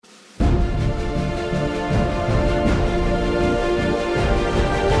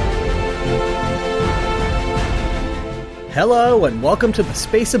Hello and welcome to The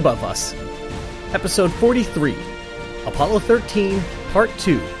Space Above Us, Episode 43, Apollo 13, Part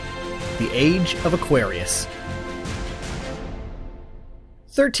 2, The Age of Aquarius.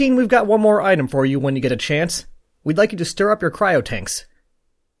 13, we've got one more item for you when you get a chance. We'd like you to stir up your cryotanks.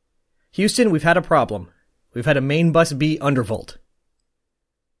 Houston, we've had a problem. We've had a main bus B undervolt.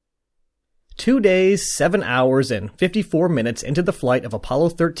 2 days, 7 hours, and 54 minutes into the flight of Apollo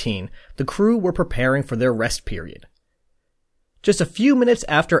 13, the crew were preparing for their rest period. Just a few minutes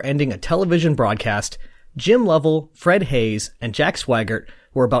after ending a television broadcast, Jim Lovell, Fred Haise, and Jack Swigert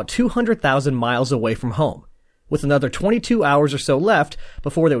were about 200,000 miles away from home, with another 22 hours or so left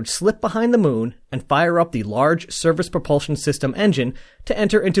before they would slip behind the moon and fire up the Large Service Propulsion System engine to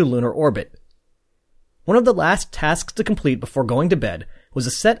enter into lunar orbit. One of the last tasks to complete before going to bed was a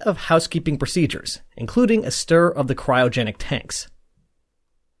set of housekeeping procedures, including a stir of the cryogenic tanks.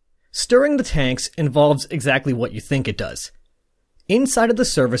 Stirring the tanks involves exactly what you think it does. Inside of the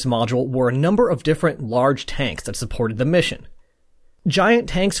service module were a number of different large tanks that supported the mission. Giant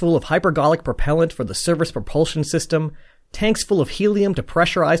tanks full of hypergolic propellant for the service propulsion system, tanks full of helium to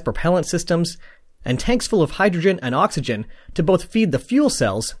pressurize propellant systems, and tanks full of hydrogen and oxygen to both feed the fuel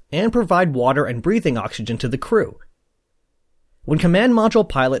cells and provide water and breathing oxygen to the crew. When Command Module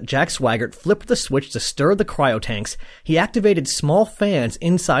pilot Jack Swigert flipped the switch to stir the cryotanks, he activated small fans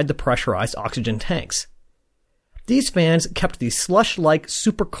inside the pressurized oxygen tanks. These fans kept the slush-like,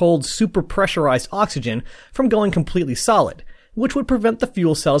 super-cold, super-pressurized oxygen from going completely solid, which would prevent the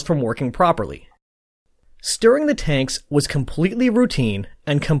fuel cells from working properly. Stirring the tanks was completely routine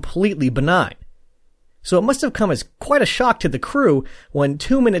and completely benign. So it must have come as quite a shock to the crew when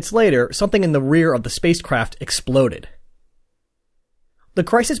 2 minutes later, something in the rear of the spacecraft exploded. The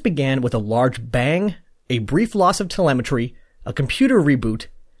crisis began with a large bang, a brief loss of telemetry, a computer reboot,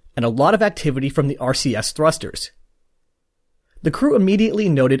 and a lot of activity from the RCS thrusters. The crew immediately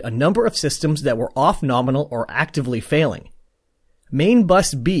noted a number of systems that were off-nominal or actively failing. Main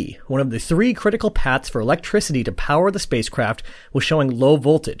Bus B, one of the 3 critical paths for electricity to power the spacecraft, was showing low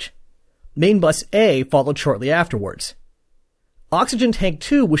voltage. Main Bus A followed shortly afterwards. Oxygen Tank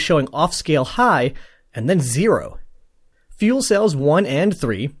 2 was showing off-scale high, and then 0. Fuel cells 1 and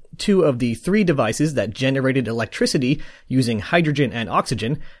 3, 2 of the 3 devices that generated electricity using hydrogen and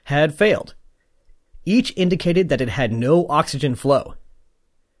oxygen, had failed. Each indicated that it had no oxygen flow.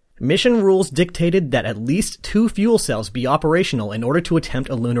 Mission rules dictated that at least 2 fuel cells be operational in order to attempt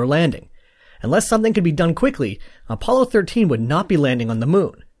a lunar landing. Unless something could be done quickly, Apollo 13 would not be landing on the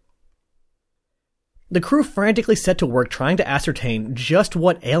moon. The crew frantically set to work trying to ascertain just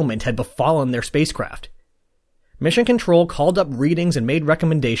what ailment had befallen their spacecraft. Mission Control called up readings and made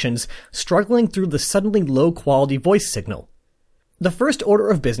recommendations, struggling through the suddenly low-quality voice signal. The first order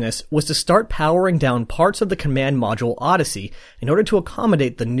of business was to start powering down parts of the command module Odyssey in order to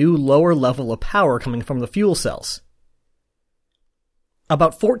accommodate the new lower level of power coming from the fuel cells.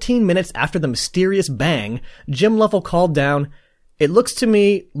 About 14 minutes after the mysterious bang, Jim Lovell called down, "It looks to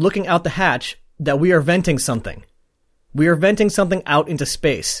me, looking out the hatch, that we are venting something. We are venting something out into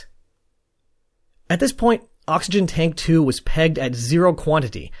space." At this point, Oxygen Tank 2 was pegged at 0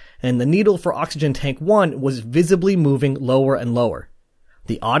 quantity, and the needle for Oxygen Tank 1 was visibly moving lower and lower.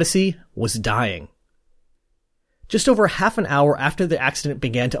 The Odyssey was dying. Just over half an hour after the accident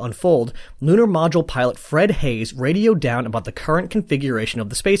began to unfold, Lunar Module pilot Fred Haise radioed down about the current configuration of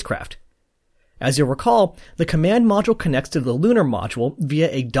the spacecraft. As you'll recall, the command module connects to the lunar module via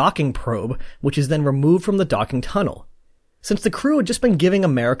a docking probe, which is then removed from the docking tunnel. Since the crew had just been giving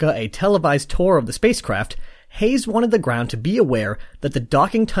America a televised tour of the spacecraft, Haise wanted the ground to be aware that the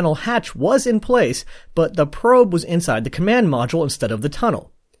docking tunnel hatch was in place, but the probe was inside the command module instead of the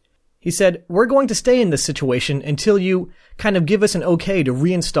tunnel. He said, "We're going to stay in this situation until you kind of give us an okay to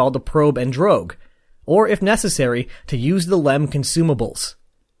reinstall the probe and drogue, or if necessary, to use the LEM consumables."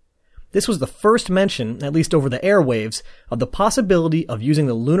 This was the first mention, at least over the airwaves, of the possibility of using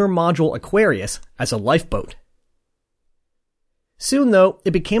the lunar module Aquarius as a lifeboat. Soon, though,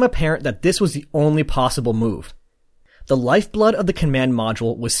 it became apparent that this was the only possible move. The lifeblood of the command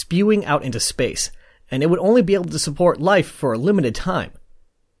module was spewing out into space, and it would only be able to support life for a limited time.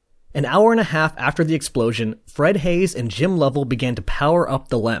 An hour and a half after the explosion, Fred Haise and Jim Lovell began to power up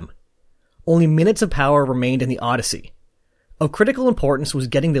the LEM. Only minutes of power remained in the Odyssey. Of critical importance was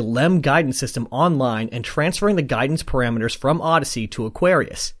getting the LEM guidance system online and transferring the guidance parameters from Odyssey to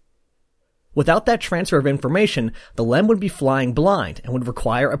Aquarius. Without that transfer of information, the LEM would be flying blind and would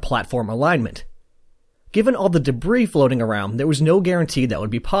require a platform alignment. Given all the debris floating around, there was no guarantee that would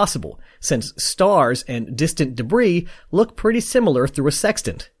be possible, since stars and distant debris look pretty similar through a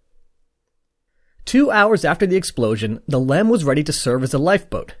sextant. 2 hours after the explosion, the LEM was ready to serve as a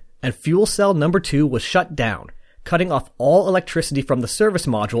lifeboat, and fuel cell number 2 was shut down, cutting off all electricity from the service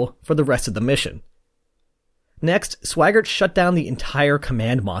module for the rest of the mission. Next, Swaggart shut down the entire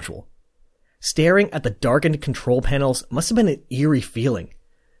command module. Staring at the darkened control panels must have been an eerie feeling.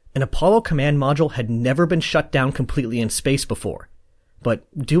 An Apollo command module had never been shut down completely in space before, but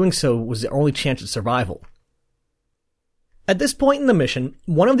doing so was the only chance of survival. At this point in the mission,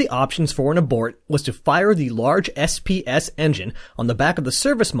 one of the options for an abort was to fire the large SPS engine on the back of the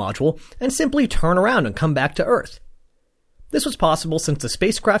service module and simply turn around and come back to Earth. This was possible since the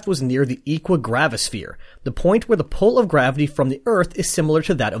spacecraft was near the equigravisphere, the point where the pull of gravity from the Earth is similar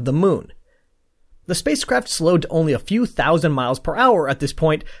to that of the Moon. The spacecraft slowed to only a few thousand miles per hour at this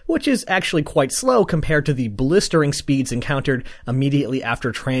point, which is actually quite slow compared to the blistering speeds encountered immediately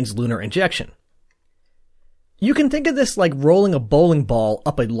after translunar injection. You can think of this like rolling a bowling ball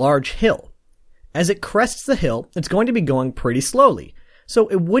up a large hill. As it crests the hill, it's going to be going pretty slowly, so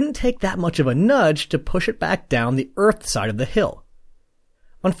it wouldn't take that much of a nudge to push it back down the Earth side of the hill.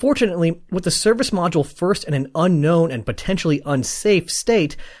 Unfortunately, with the service module first in an unknown and potentially unsafe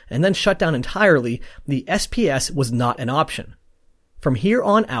state, and then shut down entirely, the SPS was not an option. From here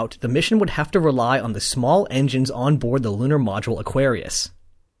on out, the mission would have to rely on the small engines on board the lunar module Aquarius.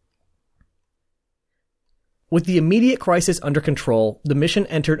 With the immediate crisis under control, the mission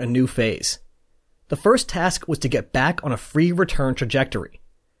entered a new phase. The first task was to get back on a free return trajectory.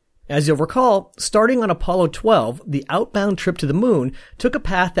 As you'll recall, starting on Apollo 12, the outbound trip to the Moon took a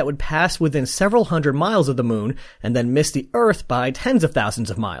path that would pass within several hundred miles of the Moon and then miss the Earth by tens of thousands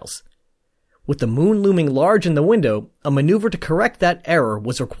of miles. With the Moon looming large in the window, a maneuver to correct that error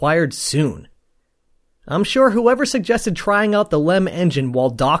was required soon. I'm sure whoever suggested trying out the LEM engine while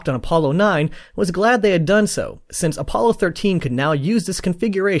docked on Apollo 9 was glad they had done so, since Apollo 13 could now use this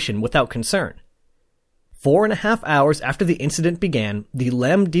configuration without concern. 4.5 hours after the incident began, the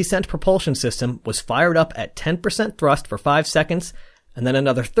LEM descent propulsion system was fired up at 10% thrust for 5 seconds, and then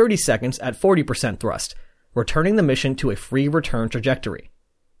another 30 seconds at 40% thrust, returning the mission to a free return trajectory.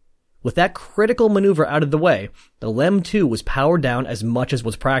 With that critical maneuver out of the way, the LEM-2 was powered down as much as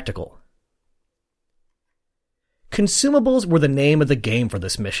was practical. Consumables were the name of the game for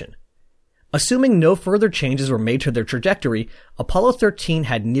this mission. Assuming no further changes were made to their trajectory, Apollo 13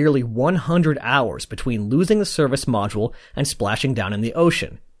 had nearly 100 hours between losing the service module and splashing down in the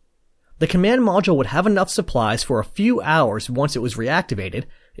ocean. The command module would have enough supplies for a few hours once it was reactivated,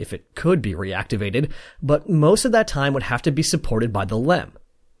 if it could be reactivated, but most of that time would have to be supported by the LEM.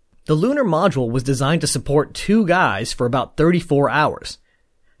 The lunar module was designed to support 2 guys for about 34 hours.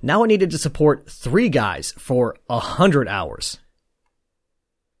 Now it needed to support 3 guys for 100 hours.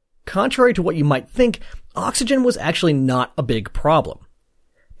 Contrary to what you might think, oxygen was actually not a big problem.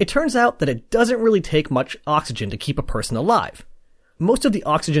 It turns out that it doesn't really take much oxygen to keep a person alive. Most of the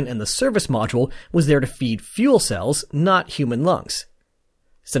oxygen in the service module was there to feed fuel cells, not human lungs.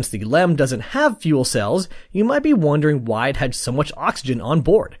 Since the LEM doesn't have fuel cells, you might be wondering why it had so much oxygen on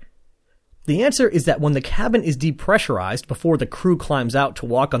board. The answer is that when the cabin is depressurized before the crew climbs out to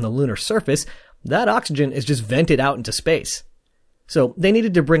walk on the lunar surface, that oxygen is just vented out into space. So they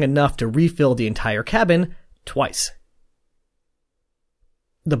needed to bring enough to refill the entire cabin twice.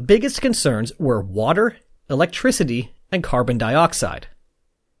 The biggest concerns were water, electricity, and carbon dioxide.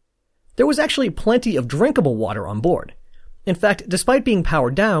 There was actually plenty of drinkable water on board. In fact, despite being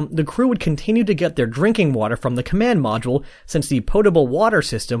powered down, the crew would continue to get their drinking water from the command module since the potable water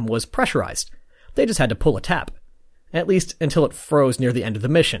system was pressurized. They just had to pull a tap. At least until it froze near the end of the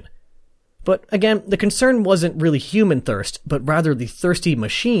mission. But again, the concern wasn't really human thirst, but rather the thirsty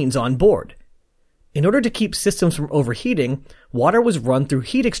machines on board. In order to keep systems from overheating, water was run through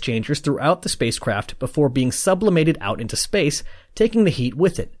heat exchangers throughout the spacecraft before being sublimated out into space, taking the heat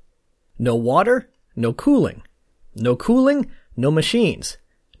with it. No water, no cooling. No cooling, no machines.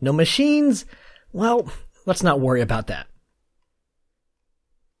 No machines, well, let's not worry about that.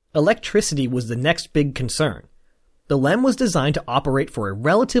 Electricity was the next big concern. The LEM was designed to operate for a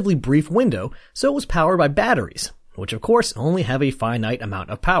relatively brief window, so it was powered by batteries, which of course only have a finite amount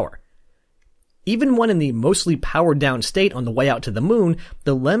of power. Even when in the mostly powered down state on the way out to the Moon,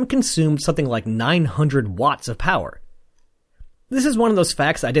 the LEM consumed something like 900 watts of power. This is one of those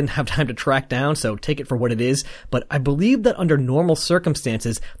facts I didn't have time to track down, so take it for what it is, but I believe that under normal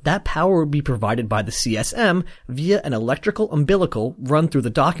circumstances, that power would be provided by the CSM via an electrical umbilical run through the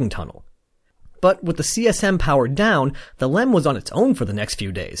docking tunnel. But with the CSM powered down, the LEM was on its own for the next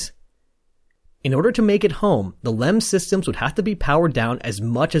few days. In order to make it home, the LEM systems would have to be powered down as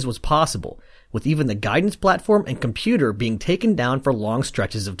much as was possible, with even the guidance platform and computer being taken down for long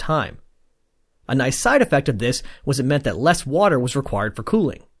stretches of time. A nice side effect of this was it meant that less water was required for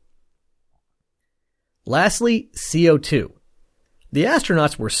cooling. Lastly, CO2. The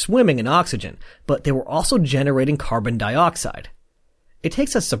astronauts were swimming in oxygen, but they were also generating carbon dioxide. It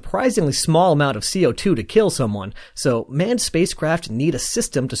takes a surprisingly small amount of CO2 to kill someone, so manned spacecraft need a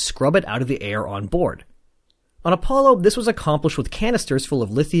system to scrub it out of the air on board. On Apollo, this was accomplished with canisters full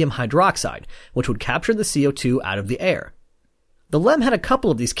of lithium hydroxide, which would capture the CO2 out of the air. The LEM had a couple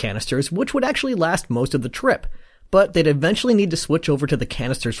of these canisters, which would actually last most of the trip, but they'd eventually need to switch over to the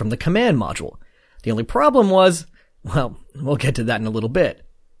canisters from the command module. The only problem was, well, we'll get to that in a little bit.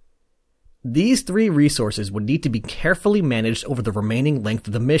 These three resources would need to be carefully managed over the remaining length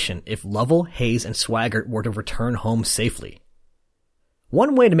of the mission if Lovell, Hayes, and Swaggart were to return home safely.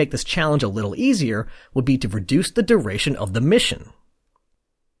 One way to make this challenge a little easier would be to reduce the duration of the mission.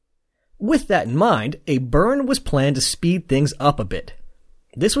 With that in mind, a burn was planned to speed things up a bit.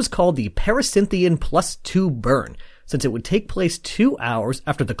 This was called the Paracynthian +2 burn, since it would take place 2 hours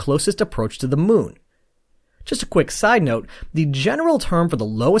after the closest approach to the moon. Just a quick side note, the general term for the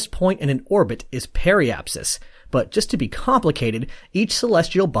lowest point in an orbit is periapsis, but just to be complicated, each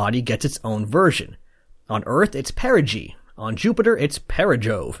celestial body gets its own version. On Earth, it's perigee. On Jupiter, it's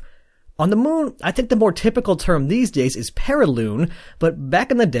perijove. On the moon, I think the more typical term these days is perilune, but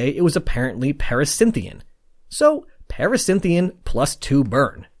back in the day it was apparently paracynthian. So, Paracynthian +2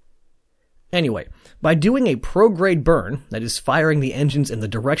 burn. Anyway, by doing a prograde burn, that is firing the engines in the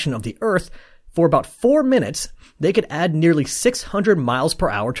direction of the Earth, for about 4 minutes, they could add nearly 600 miles per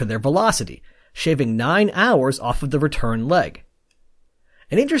hour to their velocity, shaving 9 hours off of the return leg.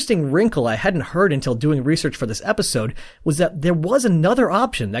 An interesting wrinkle I hadn't heard until doing research for this episode was that there was another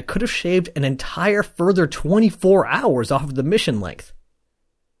option that could have shaved an entire further 24 hours off of the mission length.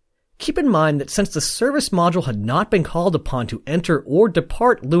 Keep in mind that since the service module had not been called upon to enter or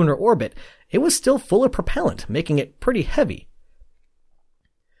depart lunar orbit, it was still full of propellant, making it pretty heavy.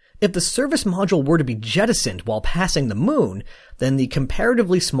 If the service module were to be jettisoned while passing the moon, then the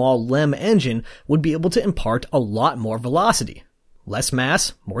comparatively small LEM engine would be able to impart a lot more velocity. Less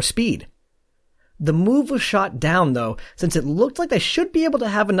mass, more speed. The move was shot down though, since it looked like they should be able to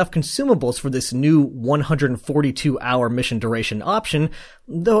have enough consumables for this new 142-hour mission duration option,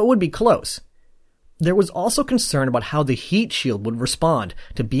 though it would be close. There was also concern about how the heat shield would respond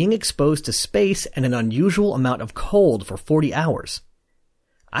to being exposed to space and an unusual amount of cold for 40 hours.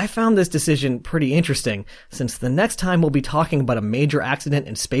 I found this decision pretty interesting, since the next time we'll be talking about a major accident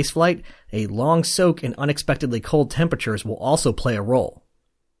in spaceflight, a long soak in unexpectedly cold temperatures will also play a role.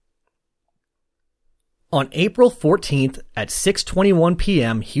 On April 14th at 6:21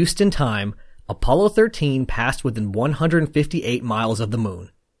 p.m. Houston time, Apollo 13 passed within 158 miles of the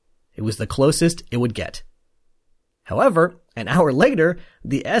moon. It was the closest it would get. However, an hour later,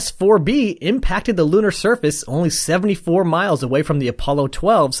 the S-4B impacted the lunar surface only 74 miles away from the Apollo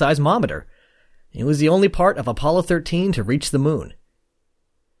 12 seismometer. It was the only part of Apollo 13 to reach the moon.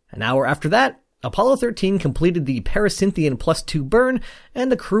 An hour after that, Apollo 13 completed the Paracynthian +2 burn,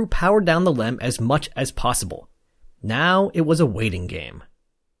 and the crew powered down the LEM as much as possible. Now it was a waiting game.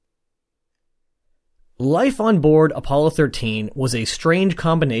 Life on board Apollo 13 was a strange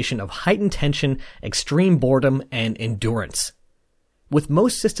combination of heightened tension, extreme boredom, and endurance. With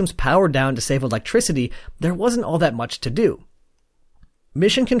most systems powered down to save electricity, there wasn't all that much to do.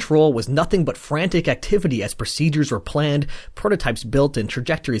 Mission control was nothing but frantic activity as procedures were planned, prototypes built, and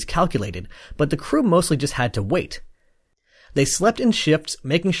trajectories calculated, but the crew mostly just had to wait. They slept in shifts,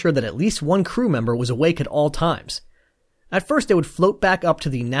 making sure that at least one crew member was awake at all times. At first, they would float back up to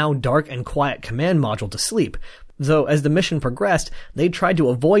the now dark and quiet command module to sleep, though as the mission progressed, they tried to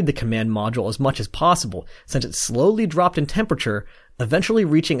avoid the command module as much as possible, since it slowly dropped in temperature, eventually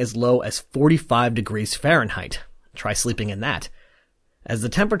reaching as low as 45 degrees Fahrenheit. Try sleeping in that. As the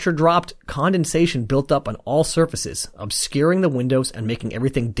temperature dropped, condensation built up on all surfaces, obscuring the windows and making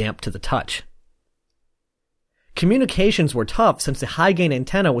everything damp to the touch. Communications were tough since the high-gain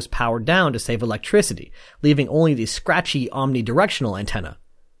antenna was powered down to save electricity, leaving only the scratchy omnidirectional antenna.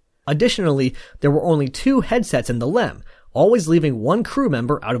 Additionally, there were only 2 headsets in the LEM, always leaving one crew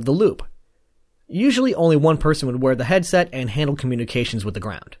member out of the loop. Usually only one person would wear the headset and handle communications with the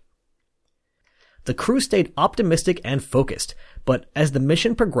ground. The crew stayed optimistic and focused, but as the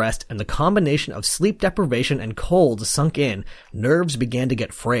mission progressed and the combination of sleep deprivation and cold sunk in, nerves began to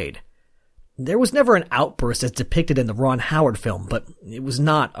get frayed. There was never an outburst as depicted in the Ron Howard film, but it was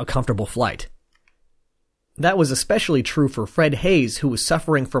not a comfortable flight. That was especially true for Fred Hayes, who was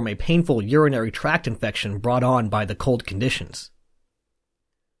suffering from a painful urinary tract infection brought on by the cold conditions.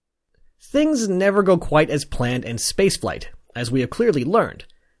 Things never go quite as planned in spaceflight, as we have clearly learned,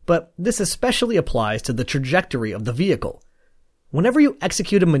 but this especially applies to the trajectory of the vehicle. Whenever you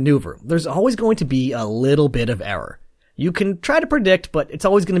execute a maneuver, there's always going to be a little bit of error. You can try to predict, but it's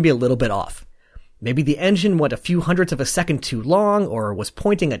always going to be a little bit off. Maybe the engine went a few hundredths of a second too long, or was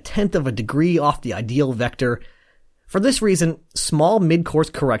pointing a tenth of a degree off the ideal vector. For this reason, small mid-course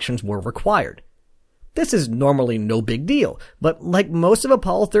corrections were required. This is normally no big deal, but like most of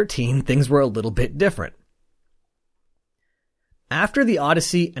Apollo 13, things were a little bit different. After the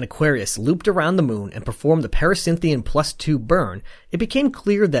Odyssey and Aquarius looped around the moon and performed the Parasynthian +2 burn, it became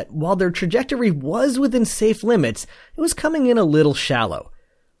clear that while their trajectory was within safe limits, it was coming in a little shallow.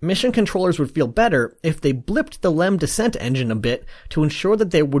 Mission controllers would feel better if they blipped the LEM descent engine a bit to ensure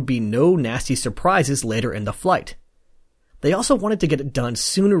that there would be no nasty surprises later in the flight. They also wanted to get it done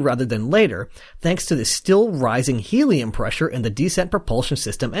sooner rather than later, thanks to the still rising helium pressure in the descent propulsion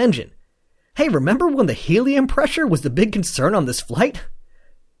system engine. Hey, remember when the helium pressure was the big concern on this flight?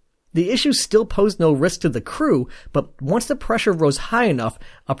 The issue still posed no risk to the crew, but once the pressure rose high enough,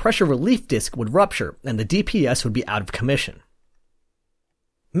 a pressure relief disc would rupture and the DPS would be out of commission.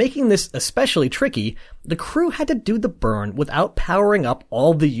 Making this especially tricky, the crew had to do the burn without powering up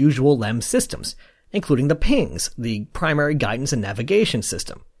all the usual LEM systems, including the pings, the primary guidance and navigation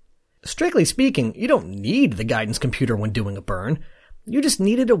system. Strictly speaking, you don't need the guidance computer when doing a burn. You just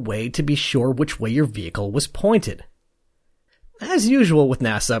needed a way to be sure which way your vehicle was pointed. As usual with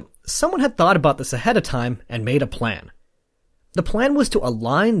NASA, someone had thought about this ahead of time and made a plan. The plan was to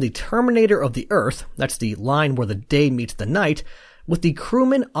align the terminator of the Earth, that's the line where the day meets the night, with the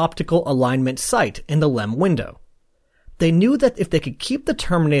crewman optical alignment sight in the LEM window. They knew that if they could keep the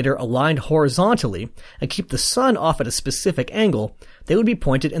terminator aligned horizontally and keep the sun off at a specific angle, they would be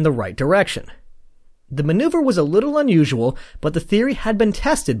pointed in the right direction. The maneuver was a little unusual, but the theory had been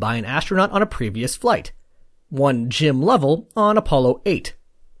tested by an astronaut on a previous flight. One Jim Lovell on Apollo 8.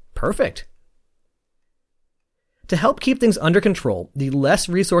 Perfect. To help keep things under control, the less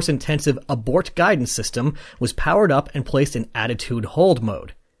resource-intensive abort guidance system was powered up and placed in attitude hold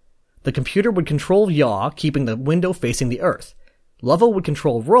mode. The computer would control yaw, keeping the window facing the Earth. Lovell would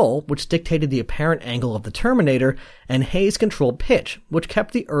control roll, which dictated the apparent angle of the terminator, and Hayes controlled pitch, which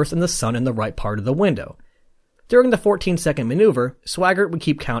kept the Earth and the Sun in the right part of the window. During the 14-second maneuver, Swaggart would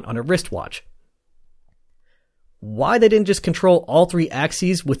keep count on a wristwatch. Why they didn't just control all three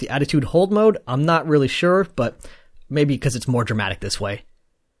axes with the attitude hold mode, I'm not really sure, but maybe because it's more dramatic this way.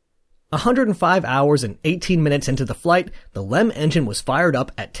 105 hours and 18 minutes into the flight, the LEM engine was fired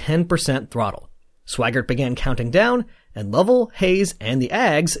up at 10% throttle. Swaggart began counting down, and Lovell, Hayes, and the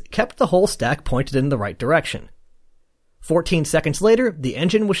Ags kept the whole stack pointed in the right direction. 14 seconds later, the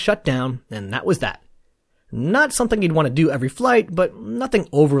engine was shut down, and that was that. Not something you'd want to do every flight, but nothing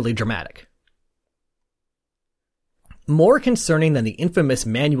overly dramatic. More concerning than the infamous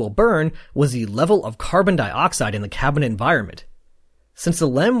manual burn was the level of carbon dioxide in the cabin environment. Since the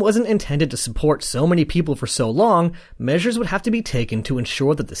LEM wasn't intended to support so many people for so long, measures would have to be taken to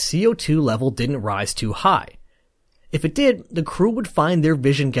ensure that the CO2 level didn't rise too high. If it did, the crew would find their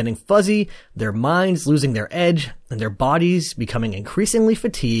vision getting fuzzy, their minds losing their edge, and their bodies becoming increasingly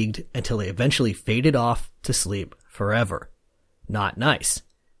fatigued until they eventually faded off to sleep forever. Not nice.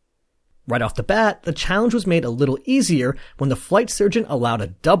 Right off the bat, the challenge was made a little easier when the flight surgeon allowed a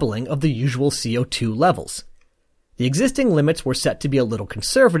doubling of the usual CO2 levels. The existing limits were set to be a little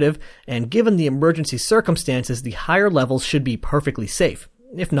conservative, and given the emergency circumstances, the higher levels should be perfectly safe,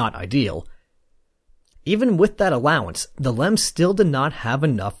 if not ideal. Even with that allowance, the LEM still did not have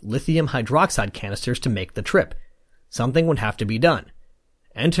enough lithium hydroxide canisters to make the trip. Something would have to be done.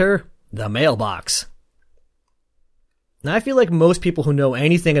 Enter the mailbox. Now, I feel like most people who know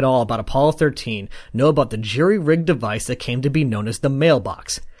anything at all about Apollo 13 know about the jury-rigged device that came to be known as the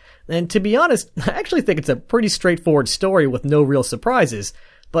mailbox. And to be honest, I actually think it's a pretty straightforward story with no real surprises,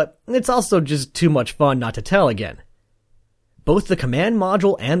 but it's also just too much fun not to tell again. Both the command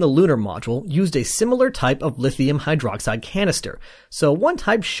module and the lunar module used a similar type of lithium hydroxide canister, so one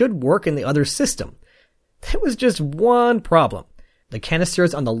type should work in the other system. There was just one problem. The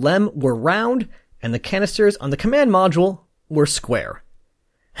canisters on the LEM were round, and the canisters on the command module were square.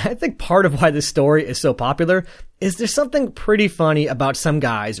 I think part of why this story is so popular is there's something pretty funny about some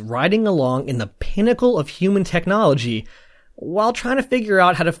guys riding along in the pinnacle of human technology while trying to figure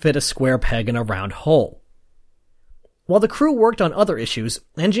out how to fit a square peg in a round hole. While the crew worked on other issues,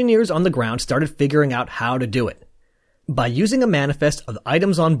 engineers on the ground started figuring out how to do it. By using a manifest of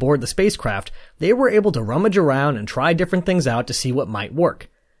items on board the spacecraft, they were able to rummage around and try different things out to see what might work.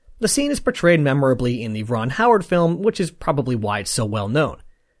 The scene is portrayed memorably in the Ron Howard film, which is probably why it's so well known.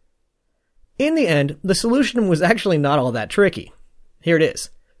 In the end, the solution was actually not all that tricky. Here it is.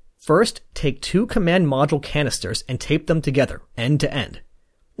 First, take 2 command module canisters and tape them together, end to end.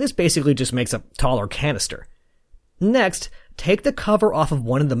 This basically just makes a taller canister. Next, take the cover off of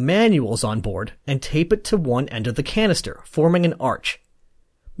one of the manuals on board and tape it to one end of the canister, forming an arch.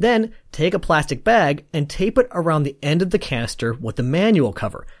 Then, take a plastic bag and tape it around the end of the canister with the manual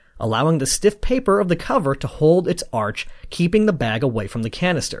cover, allowing the stiff paper of the cover to hold its arch, keeping the bag away from the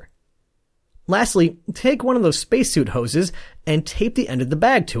canister. Lastly, take one of those spacesuit hoses and tape the end of the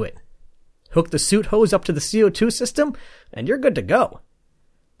bag to it. Hook the suit hose up to the CO2 system, and you're good to go.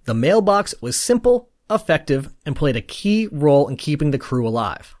 The mailbox was simple, effective, and played a key role in keeping the crew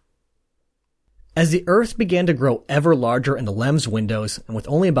alive. As the Earth began to grow ever larger in the LEM's windows, and with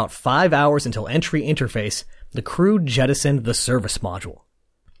only about 5 hours until entry interface, the crew jettisoned the service module.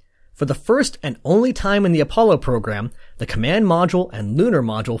 For the first and only time in the Apollo program, the command module and lunar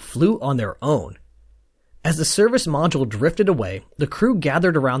module flew on their own. As the service module drifted away, the crew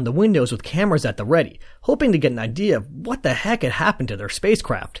gathered around the windows with cameras at the ready, hoping to get an idea of what the heck had happened to their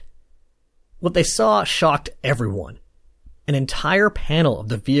spacecraft. What they saw shocked everyone. An entire panel of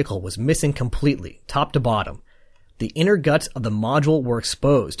the vehicle was missing completely, top to bottom. The inner guts of the module were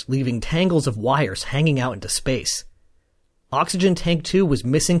exposed, leaving tangles of wires hanging out into space. Oxygen tank 2 was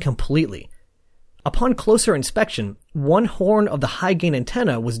missing completely. Upon closer inspection, one horn of the high-gain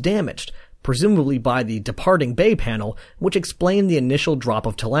antenna was damaged, presumably by the departing bay panel, which explained the initial drop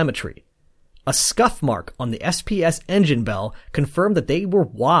of telemetry. A scuff mark on the SPS engine bell confirmed that they were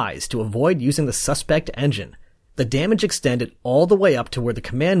wise to avoid using the suspect engine. The damage extended all the way up to where the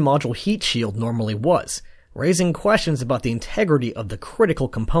command module heat shield normally was, raising questions about the integrity of the critical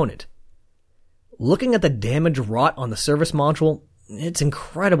component. Looking at the damage wrought on the service module, it's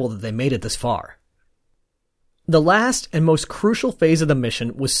incredible that they made it this far. The last and most crucial phase of the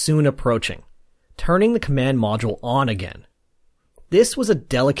mission was soon approaching, turning the command module on again. This was a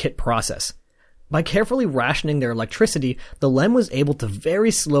delicate process. By carefully rationing their electricity, the LEM was able to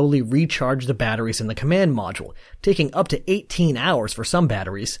very slowly recharge the batteries in the command module, taking up to 18 hours for some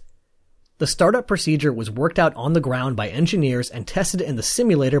batteries. The startup procedure was worked out on the ground by engineers and tested in the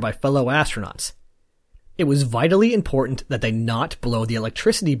simulator by fellow astronauts. It was vitally important that they not blow the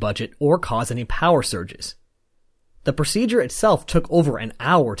electricity budget or cause any power surges. The procedure itself took over an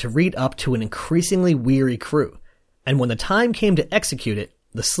hour to read up to an increasingly weary crew, and when the time came to execute it,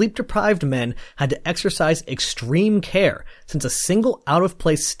 the sleep-deprived men had to exercise extreme care since a single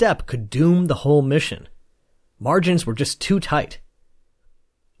out-of-place step could doom the whole mission. Margins were just too tight.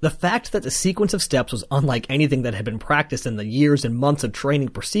 The fact that the sequence of steps was unlike anything that had been practiced in the years and months of training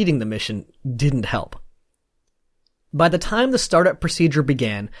preceding the mission didn't help. By the time the startup procedure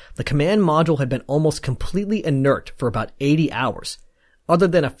began, the command module had been almost completely inert for about 80 hours, other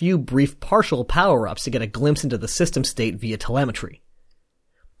than a few brief partial power-ups to get a glimpse into the system state via telemetry.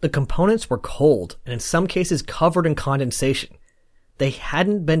 The components were cold and in some cases covered in condensation. They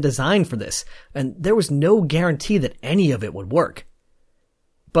hadn't been designed for this, and there was no guarantee that any of it would work.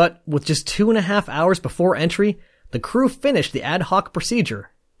 But with just 2.5 hours before entry, the crew finished the ad hoc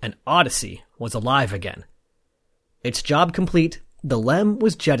procedure, and Odyssey was alive again. Its job complete, the LEM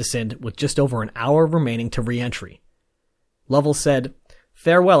was jettisoned with just over an hour remaining to re-entry. Lovell said,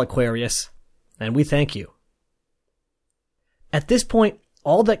 "Farewell, Aquarius, and we thank you." At this point,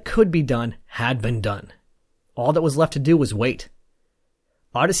 all that could be done had been done. All that was left to do was wait.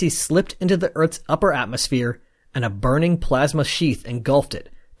 Odyssey slipped into the Earth's upper atmosphere, and a burning plasma sheath engulfed it,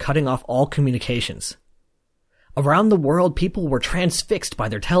 cutting off all communications. Around the world, people were transfixed by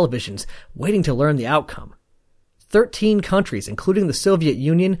their televisions, waiting to learn the outcome. 13 countries, including the Soviet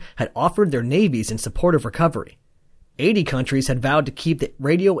Union, had offered their navies in support of recovery. 80 countries had vowed to keep the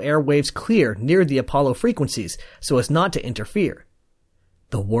radio airwaves clear near the Apollo frequencies so as not to interfere.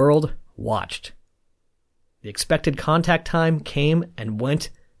 The world watched. The expected contact time came and went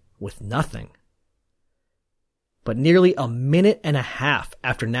with nothing. But nearly a minute and a half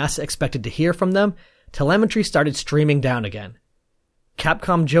after NASA expected to hear from them, telemetry started streaming down again.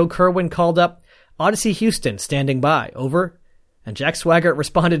 Capcom Joe Kerwin called up, "Odyssey Houston, standing by, over." And Jack Swigert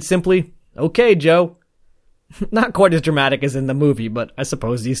responded simply, "Okay, Joe." Not quite as dramatic as in the movie, but I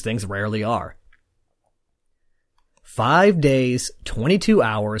suppose these things rarely are. 5 days, 22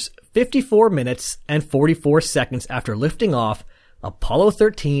 hours, 54 minutes, and 44 seconds after lifting off, Apollo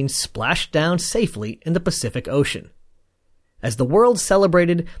 13 splashed down safely in the Pacific Ocean. As the world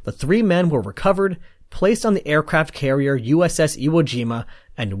celebrated, the 3 men were recovered, placed on the aircraft carrier USS Iwo Jima,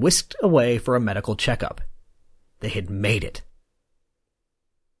 and whisked away for a medical checkup. They had made it.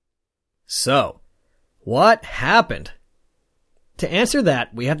 So, what happened? To answer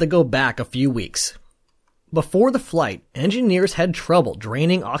that, we have to go back a few weeks. Before the flight, engineers had trouble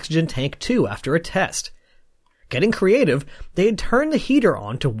draining Oxygen Tank 2 after a test. Getting creative, they had turned the heater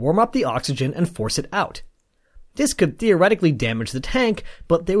on to warm up the oxygen and force it out. This could theoretically damage the tank,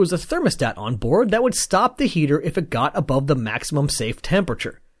 but there was a thermostat on board that would stop the heater if it got above the maximum safe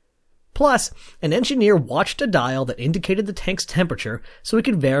temperature. Plus, an engineer watched a dial that indicated the tank's temperature so he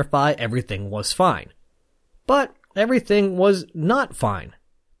could verify everything was fine. But everything was not fine.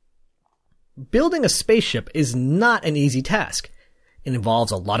 Building a spaceship is not an easy task. It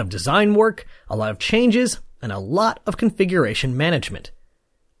involves a lot of design work, a lot of changes, and a lot of configuration management.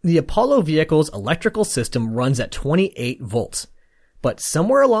 The Apollo vehicle's electrical system runs at 28 volts. But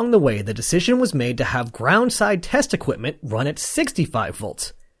somewhere along the way, the decision was made to have ground-side test equipment run at 65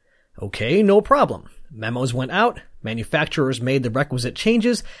 volts. Okay, no problem. Memos went out, manufacturers made the requisite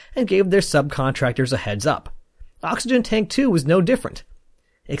changes, and gave their subcontractors a heads up. Oxygen Tank 2 was no different.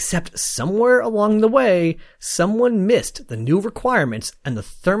 Except somewhere along the way, someone missed the new requirements and the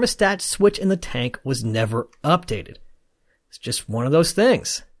thermostat switch in the tank was never updated. It's just one of those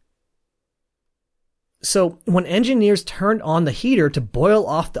things. So, when engineers turned on the heater to boil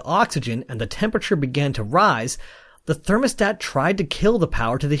off the oxygen and the temperature began to rise, the thermostat tried to kill the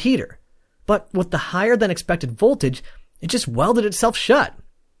power to the heater. But with the higher than expected voltage, it just welded itself shut.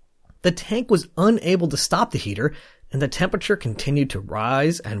 The tank was unable to stop the heater, and the temperature continued to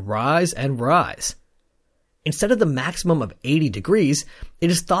rise and rise and rise. Instead of the maximum of 80 degrees, it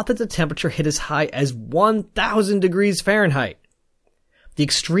is thought that the temperature hit as high as 1,000 degrees Fahrenheit. The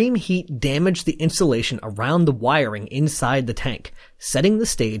extreme heat damaged the insulation around the wiring inside the tank, setting the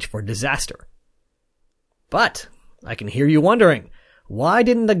stage for disaster. But, I can hear you wondering, why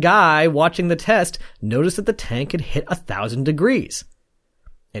didn't the guy watching the test notice that the tank had hit 1,000 degrees?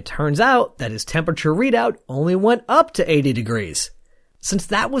 It turns out that his temperature readout only went up to 80 degrees, since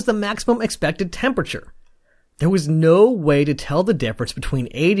that was the maximum expected temperature. There was no way to tell the difference between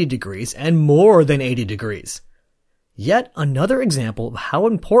 80 degrees and more than 80 degrees. Yet another example of how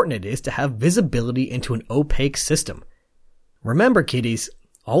important it is to have visibility into an opaque system. Remember, kiddies,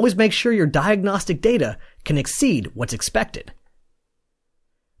 always make sure your diagnostic data can exceed what's expected.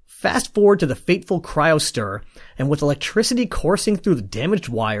 Fast forward to the fateful cryostir, and with electricity coursing through the damaged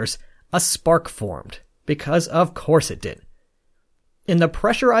wires, a spark formed. Because of course it did. In the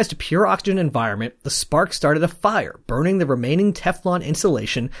pressurized pure oxygen environment, the spark started a fire, burning the remaining Teflon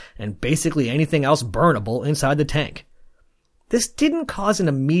insulation and basically anything else burnable inside the tank. This didn't cause an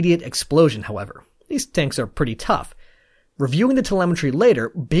immediate explosion, however. These tanks are pretty tough. Reviewing the telemetry later,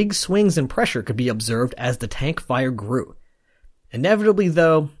 big swings in pressure could be observed as the tank fire grew. Inevitably,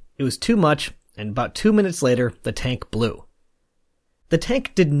 though, it was too much, and about 2 minutes later, the tank blew. The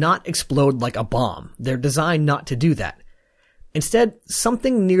tank did not explode like a bomb. They're designed not to do that. Instead,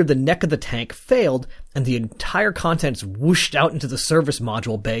 something near the neck of the tank failed, and the entire contents whooshed out into the service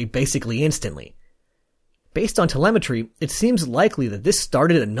module bay basically instantly. Based on telemetry, it seems likely that this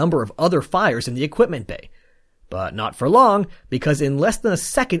started a number of other fires in the equipment bay. But not for long, because in less than a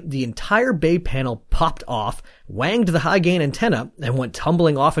second, the entire bay panel popped off, wanged the high-gain antenna, and went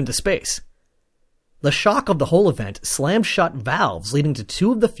tumbling off into space. The shock of the whole event slammed shut valves leading to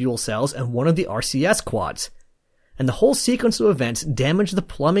 2 of the fuel cells and 1 of the RCS quads. And the whole sequence of events damaged the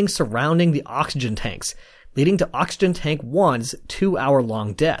plumbing surrounding the oxygen tanks, leading to Oxygen Tank 1's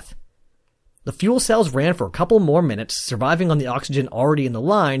 2-hour-long death. The fuel cells ran for a couple more minutes, surviving on the oxygen already in the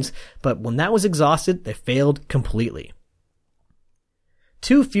lines, but when that was exhausted, they failed completely.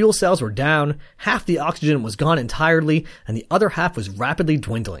 2 fuel cells were down, half the oxygen was gone entirely, and the other half was rapidly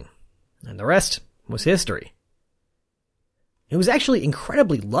dwindling. And the rest was history. It was actually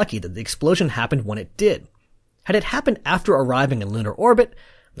incredibly lucky that the explosion happened when it did. Had it happened after arriving in lunar orbit,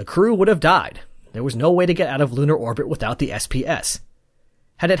 the crew would have died. There was no way to get out of lunar orbit without the SPS.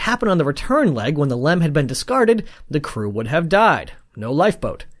 Had it happened on the return leg when the LEM had been discarded, the crew would have died. No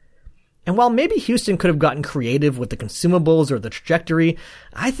lifeboat. And while maybe Houston could have gotten creative with the consumables or the trajectory,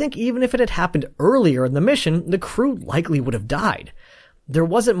 I think even if it had happened earlier in the mission, the crew likely would have died. There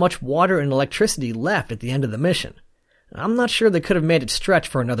wasn't much water and electricity left at the end of the mission. I'm not sure they could have made it stretch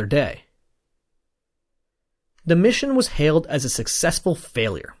for another day. The mission was hailed as a successful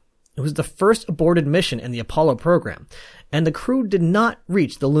failure. It was the first aborted mission in the Apollo program, and the crew did not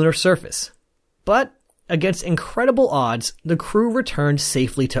reach the lunar surface. But, against incredible odds, the crew returned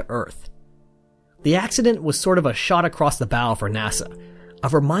safely to Earth. The accident was sort of a shot across the bow for NASA, a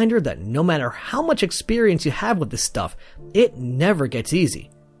reminder that no matter how much experience you have with this stuff, it never gets easy.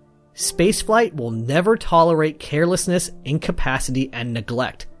 Spaceflight will never tolerate carelessness, incapacity, and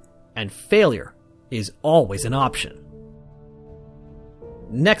neglect, and failure is always an option.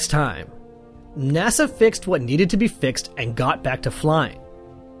 Next time, NASA fixed what needed to be fixed and got back to flying.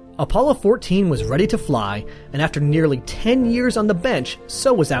 Apollo 14 was ready to fly, and after nearly 10 years on the bench,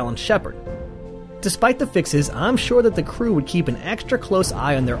 so was Alan Shepard. Despite the fixes, I'm sure that the crew would keep an extra close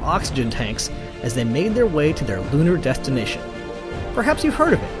eye on their oxygen tanks as they made their way to their lunar destination. Perhaps you've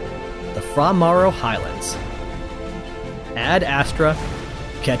heard of it, the Fra Mauro Highlands. Ad Astra,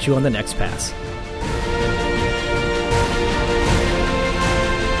 catch you on the next pass.